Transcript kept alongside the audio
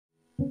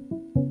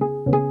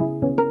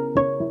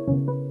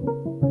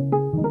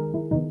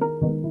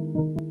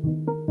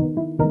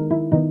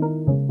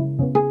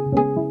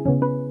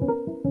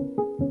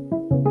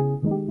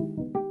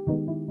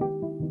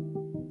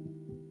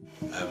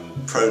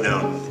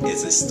Pronoun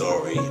is a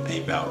story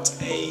about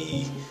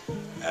a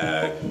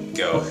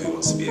girl who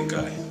wants to be a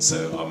guy.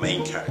 So our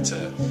main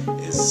character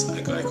is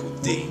a guy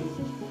called Dean,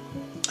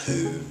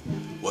 who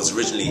was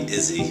originally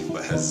Izzy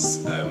but is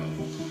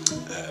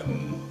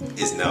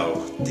now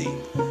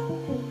Dean.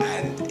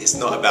 And it's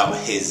not about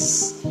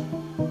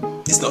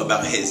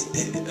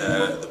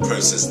the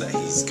process that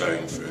he's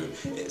going through.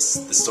 The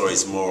story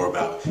is more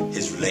about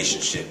his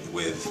relationship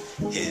with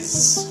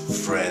his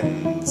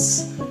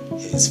friends,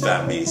 his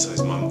family, so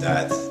his mum,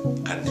 dad,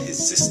 and his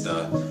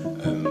sister,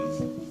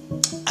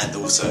 and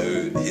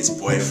also his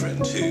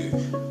boyfriend, who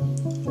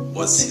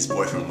was his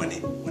boyfriend when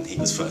he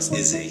was first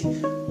Izzy,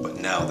 but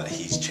now that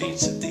he's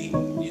changed to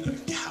Dean, you know,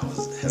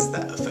 how's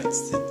that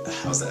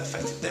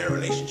affected their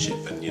relationship,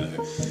 and you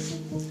know,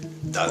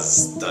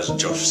 does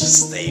Josh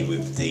stay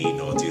with Dean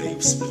or do they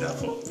split up?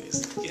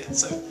 Yeah,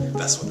 so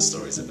that's what the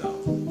story's about.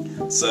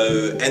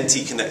 So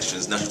NT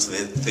Connections, National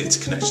Theatre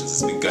Connections,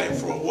 has been going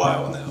for a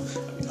while now.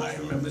 I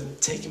remember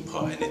taking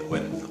part in it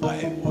when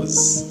I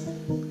was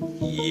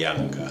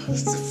younger.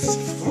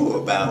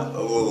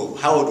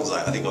 How old was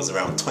I? I think I was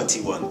around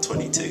 21,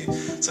 22.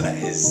 So that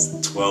is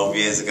 12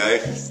 years ago.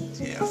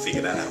 Yeah, I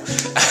figured that out.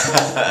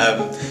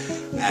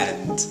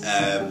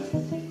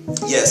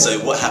 Yeah, so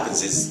what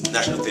happens is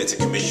National Theatre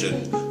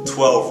commission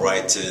 12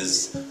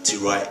 writers to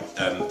write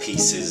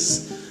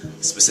pieces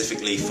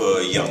specifically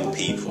for young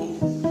people.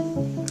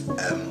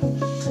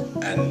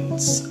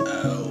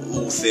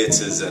 All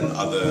theatres and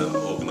other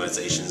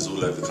organisations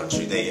all over the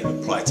country, they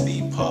apply to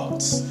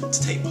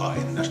take part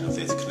in National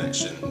Theatre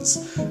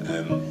Connections.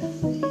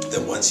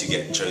 Then once you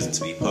get chosen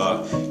to be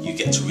part, you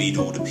get to read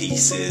all the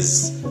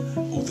pieces,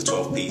 all the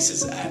 12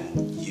 pieces,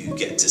 and you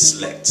get to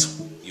select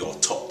your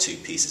top 2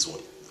 pieces,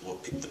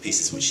 the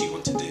pieces which you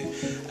want to do.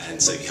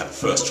 And so you have a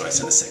first choice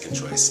and a second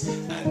choice,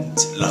 and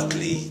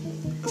luckily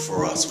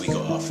for us we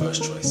got our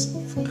first choice,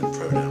 and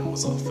Pronoun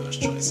was our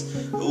first choice.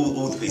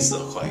 All the pieces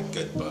are quite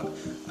good, but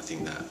I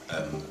think that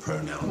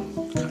Pronoun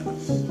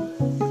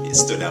it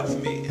stood out for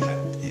me.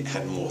 It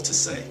had more to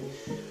say.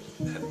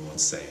 And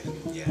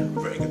yeah,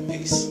 very good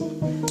piece.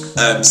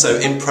 So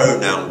in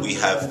Pronoun we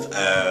have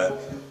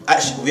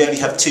actually we only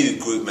have 2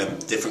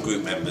 different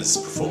group members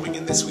performing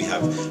in this. We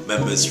have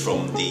members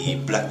from the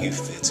Black Youth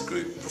Theatre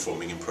group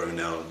performing in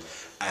Pronoun,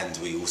 and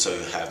we also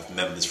have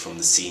members from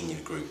the senior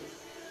group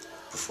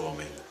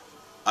performing.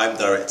 I'm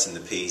directing the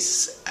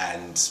piece,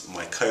 and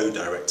my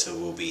co-director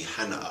will be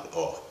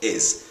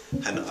is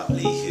Hannah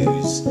Utley,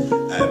 who's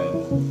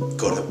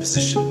got her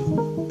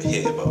position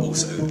here but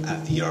also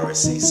at the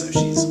RSC, so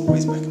she's always